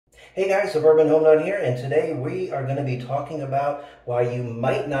Hey guys, Suburban Home Nut here, and today we are going to be talking about why you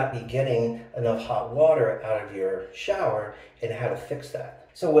might not be getting enough hot water out of your shower and how to fix that.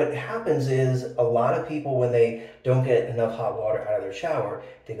 So what happens is a lot of people, when they don't get enough hot water out of their shower,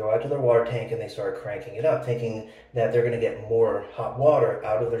 they go out to their water tank and they start cranking it up, thinking that they're going to get more hot water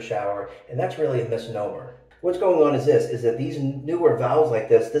out of their shower, and that's really a misnomer. What's going on is this, is that these newer valves like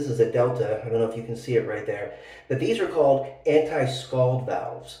this is a Delta, I don't know if you can see it right there, but these are called anti-scald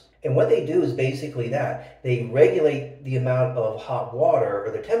valves. And what they do is basically that. They regulate the amount of hot water or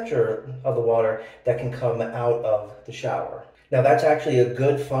the temperature of the water that can come out of the shower. Now that's actually a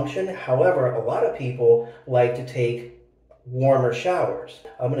good function. However, a lot of people like to take warmer showers.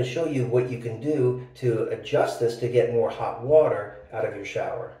 I'm going to show you what you can do to adjust this to get more hot water out of your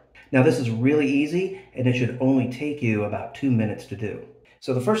shower. Now this is really easy and it should only take you about 2 minutes to do.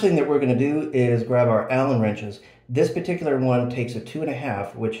 So the first thing that we're going to do is grab our Allen wrenches. This particular one takes a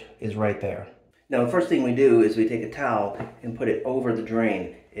 2.5, which is right there. Now the first thing we do is we take a towel and put it over the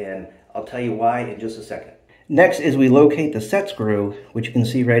drain, and I'll tell you why in just a second. Next is we locate the set screw, which you can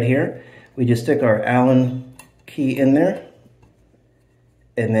see right here. We just stick our Allen key in there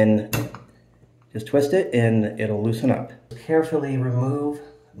and then just twist it and it'll loosen up. Carefully remove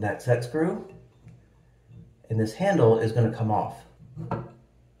that set screw and this handle is going to come off.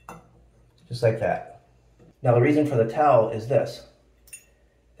 Just like that. Now the reason for the towel is this.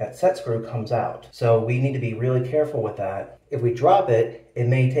 That set screw comes out. So we need to be really careful with that. If we drop it, it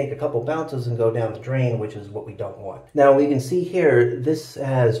may take a couple bounces and go down the drain, which is what we don't want. Now we can see here, this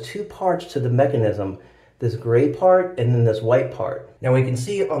has two parts to the mechanism. This gray part and then this white part. Now we can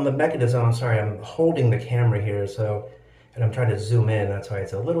see on the mechanism, I'm sorry, I'm holding the camera here, and I'm trying to zoom in, that's why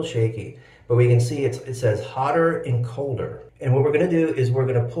it's a little shaky. But we can see it says hotter and colder. And what we're gonna do is we're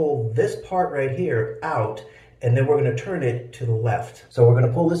gonna pull this part right here out, and then we're gonna turn it to the left. So we're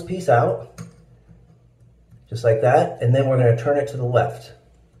gonna pull this piece out, just like that, and then we're gonna turn it to the left.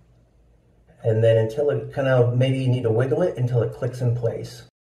 And then until it kind of, maybe you need to wiggle it until it clicks in place.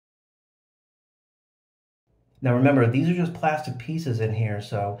 Now remember, these are just plastic pieces in here,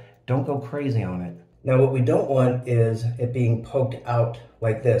 so don't go crazy on it. Now what we don't want is it being poked out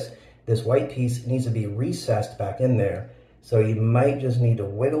like this. This white piece needs to be recessed back in there. So you might just need to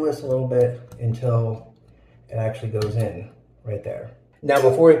wiggle this a little bit until it actually goes in right there. Now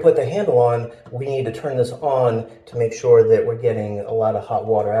before we put the handle on, we need to turn this on to make sure that we're getting a lot of hot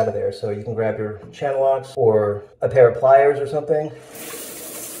water out of there. So you can grab your Channellocks or a pair of pliers or something,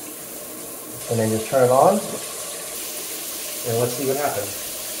 and then just turn it on, and let's see what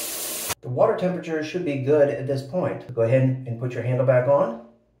happens. The water temperature should be good at this point. Go ahead and put your handle back on.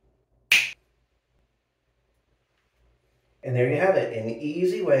 And there you have it, an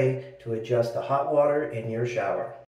easy way to adjust the hot water in your shower.